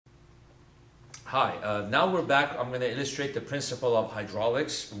Hi, now we're back. I'm going to illustrate the principle of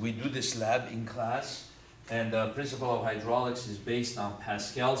hydraulics. We do this lab in class, and the principle of hydraulics is based on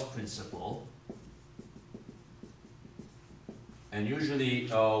Pascal's principle. And usually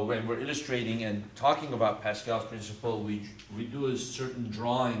when we're illustrating and talking about Pascal's principle, we do a certain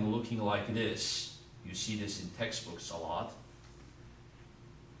drawing looking like this. You see this in textbooks a lot.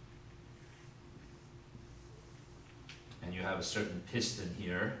 And you have a certain piston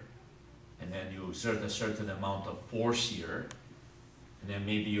here. And then you exert a certain amount of force here, and then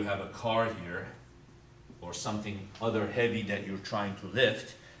maybe you have a car here, or something other heavy that you're trying to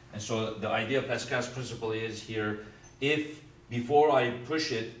lift. And so the idea of Pascal's principle is here, if before I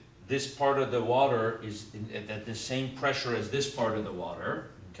push it, this part of the water is at the same pressure as this part of the water,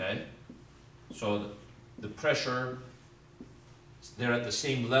 okay? So the pressure, they're at the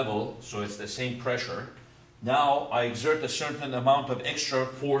same level, so it's the same pressure. Now I exert a certain amount of extra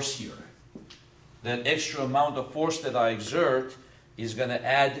force here. That extra amount of force that I exert is going to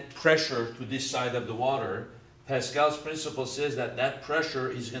add pressure to this side of the water. Pascal's principle says that that pressure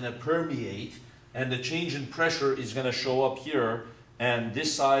is going to permeate, and the change in pressure is going to show up here, and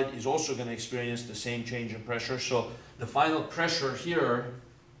this side is also going to experience the same change in pressure. So the final pressure here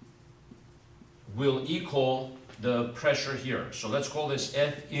will equal the pressure here. So let's call this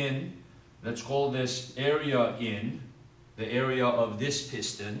F in. Let's call this area in, the area of this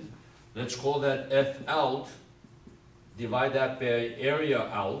piston. Let's call that F out, divide that by area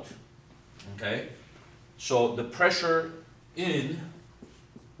out, okay? So the pressure in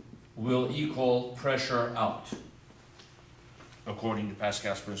will equal pressure out, according to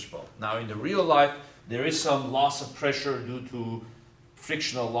Pascal's principle. Now in the real life, there is some loss of pressure due to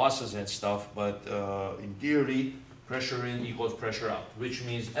frictional losses and stuff, but in theory, pressure in equals pressure out, which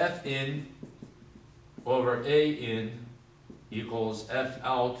means F in over A in equals F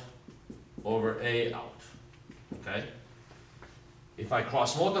out over A out, okay? If I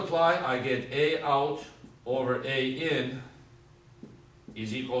cross multiply, I get A out over A in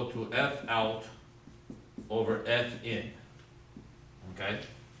is equal to F out over F in, okay?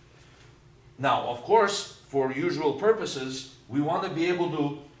 Now, of course, for usual purposes, we want to be able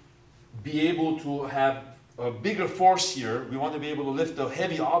to have a bigger force here. We want to be able to lift a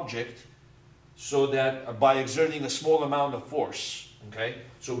heavy object so that by exerting a small amount of force. Okay,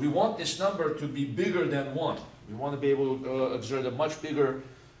 so we want this number to be bigger than 1. We want to be able to exert a much bigger,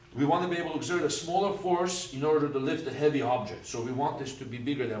 we want to be able to exert a smaller force in order to lift a heavy object. So we want this to be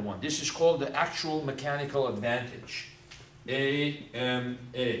bigger than 1. This is called the actual mechanical advantage, AMA.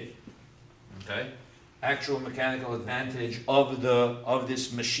 Okay, actual mechanical advantage of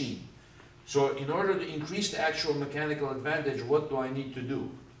this machine. So in order to increase the actual mechanical advantage, what do I need to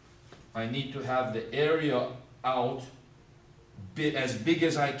do? I need to have the area out as big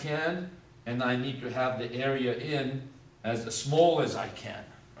as I can, and I need to have the area in as small as I can.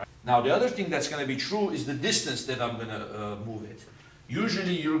 Right? Now the other thing that's going to be true is the distance that I'm going to move it.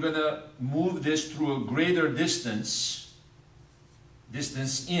 Usually you're going to move this through a greater distance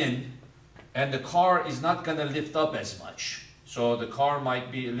in, and the car is not going to lift up as much. So the car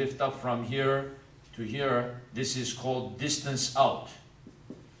might be lift up from here to here. This is called distance out.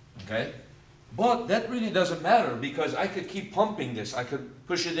 Okay? But that really doesn't matter, because I could keep pumping this. I could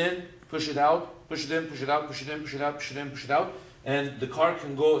push it in, push it out, push it in, push it out, push it in, push it out, push it in, push it out. And the car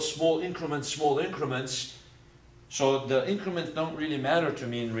can go small increments, small increments. So the increments don't really matter to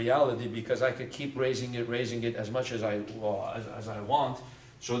me in reality, because I could keep raising it as much as I want.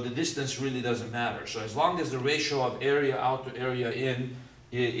 So the distance really doesn't matter. So as long as the ratio of area out to area in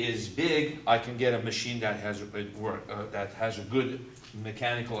is big, I can get a machine that has a good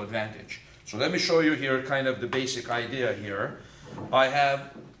mechanical advantage. So let me show you here kind of the basic idea here. I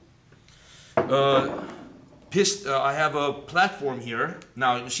have a platform here.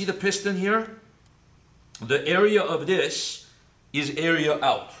 Now you see the piston here? The area of this is area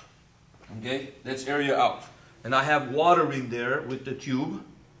out. Okay, that's area out. And I have water in there with the tube.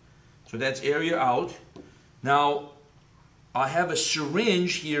 So that's area out. Now I have a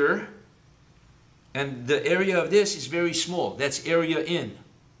syringe here, and the area of this is very small. That's area in,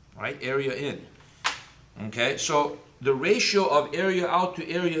 right? Area in. Okay, so the ratio of area out to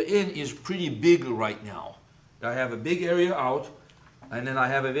area in is pretty big right now. I have a big area out, and then I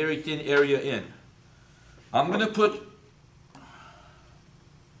have a very thin area in. I'm going to put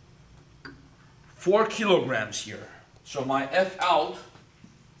 4 kilograms here. So my F out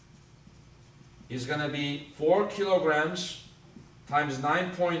is going to be 4 kilograms times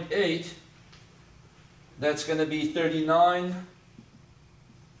 9.8. That's going to be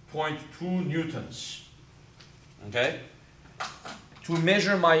 39.2 newtons. Okay? To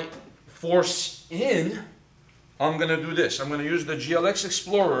measure my force in, I'm going to do this. I'm going to use the GLX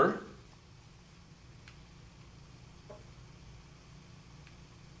Explorer.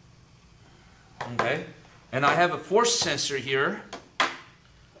 Okay, and I have a force sensor here.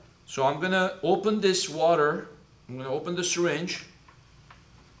 So I'm going to open this water. I'm going to open the syringe.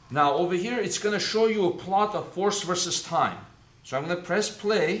 Now over here, it's going to show you a plot of force versus time. So I'm going to press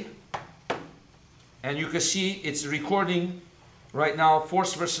play. And you can see it's recording right now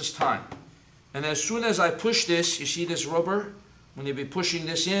force versus time. And as soon as I push this, you see this rubber? When you be pushing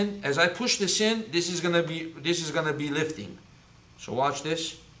this in, as I push this in, this is going to be lifting. So watch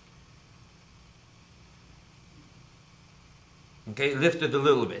this. Okay, lifted a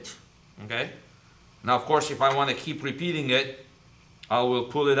little bit. Okay. Now, of course, if I want to keep repeating it, I will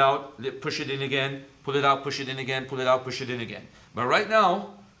pull it out, push it in again, pull it out, push it in again, pull it out, push it in again. But right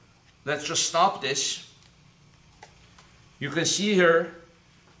now, let's just stop this. You can see here,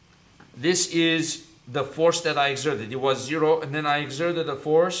 this is the force that I exerted. It was 0, and then I exerted the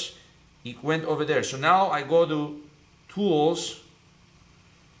force. It went over there. So now I go to Tools,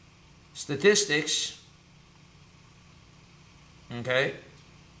 Statistics. Okay.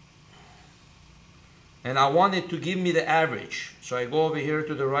 And I want it to give me the average. So I go over here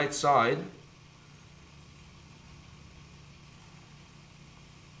to the right side.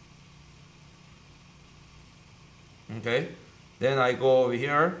 Okay. Then I go over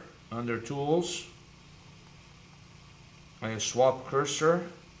here under Tools. I swap cursor.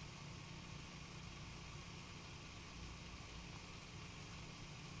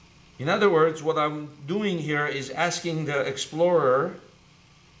 In other words, what I'm doing here is asking the Explorer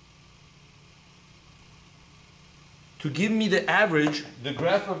to give me the average. The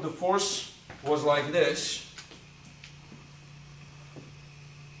graph of the force was like this.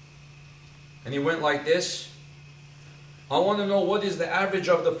 And it went like this. I want to know what is the average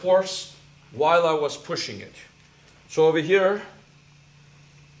of the force while I was pushing it. So over here,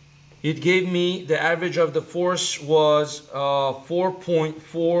 it gave me the average of the force was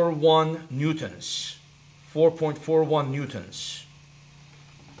 4.41 newtons. 4.41 newtons.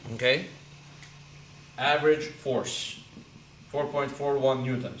 Okay? Average force, 4.41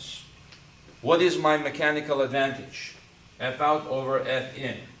 newtons. What is my mechanical advantage? F out over F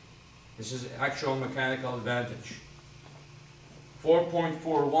in. This is actual mechanical advantage.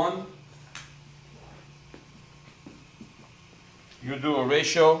 4.41. You do a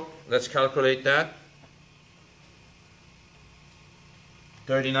ratio. Let's calculate that.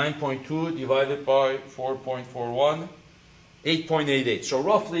 39.2 divided by 4.41, 8.88. So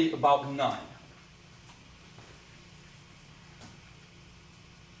roughly about 9.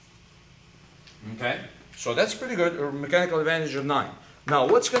 Okay, so that's pretty good, a mechanical advantage of 9. Now,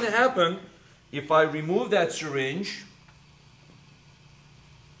 what's going to happen if I remove that syringe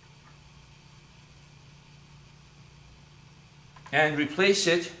and replace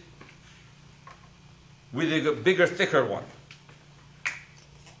it with a bigger, thicker one?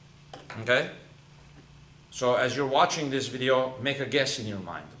 Okay, so as you're watching this video, make a guess in your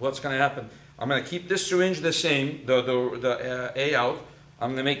mind. What's going to happen? I'm going to keep this syringe the same, the A out.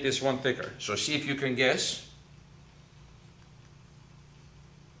 I'm going to make this one thicker. So see if you can guess.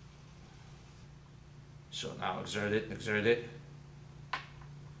 So now exert it, exert it.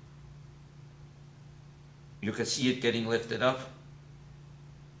 You can see it getting lifted up.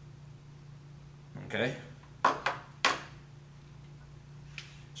 Okay.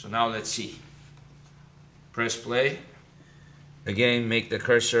 So now let's see. Press play. Again, make the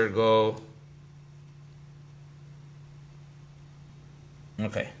cursor go.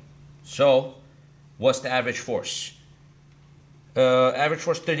 Okay. So, what's the average force? Average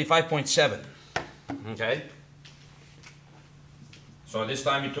force 35.7. Okay. So this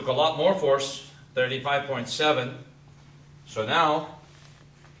time you took a lot more force, 35.7. So now,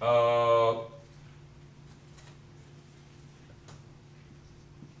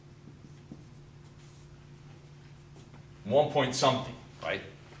 1 point something, right?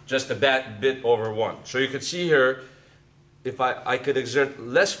 Just a bit over 1. So you can see here, if I could exert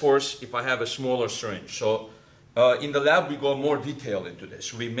less force if I have a smaller syringe. So in the lab we go more detail into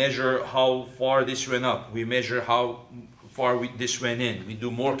this. We measure how far this went up. We measure how far this went in. We do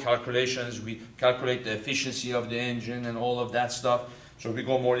more calculations. We calculate the efficiency of the engine and all of that stuff. So we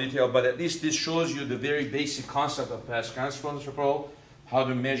go more detail. But at least this shows you the very basic concept of Pascal's principle, how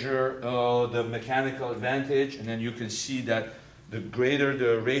to measure the mechanical advantage, and then you can see that the greater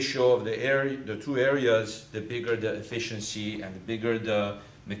the ratio of the two areas, the bigger the efficiency and the bigger the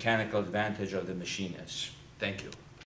mechanical advantage of the machine is. Thank you.